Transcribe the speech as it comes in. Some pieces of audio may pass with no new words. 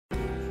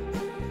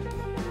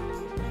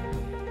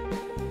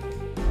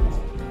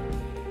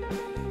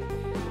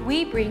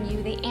we bring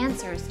you the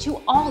answers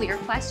to all your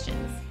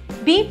questions.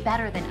 Be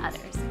better than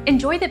others.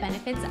 Enjoy the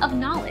benefits of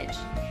knowledge.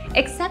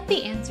 Accept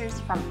the answers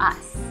from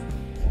us.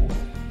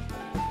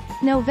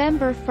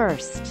 November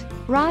 1st.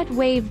 Rod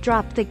Wave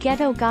dropped the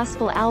Ghetto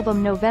Gospel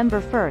album November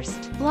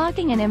 1st,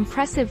 logging an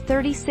impressive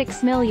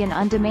 36 million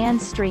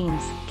on-demand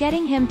streams,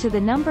 getting him to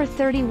the number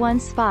 31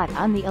 spot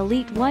on the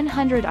Elite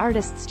 100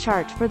 Artists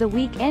chart for the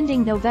week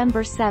ending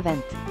November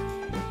 7th.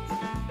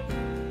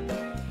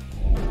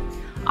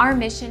 Our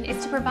mission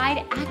is to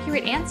provide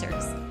accurate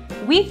answers.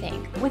 We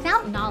think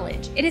without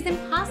knowledge, it is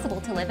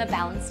impossible to live a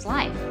balanced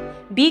life.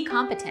 Be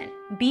competent,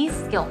 be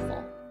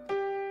skillful.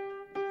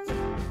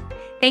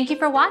 Thank you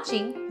for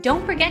watching.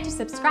 Don't forget to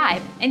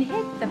subscribe and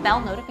hit the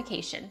bell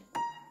notification.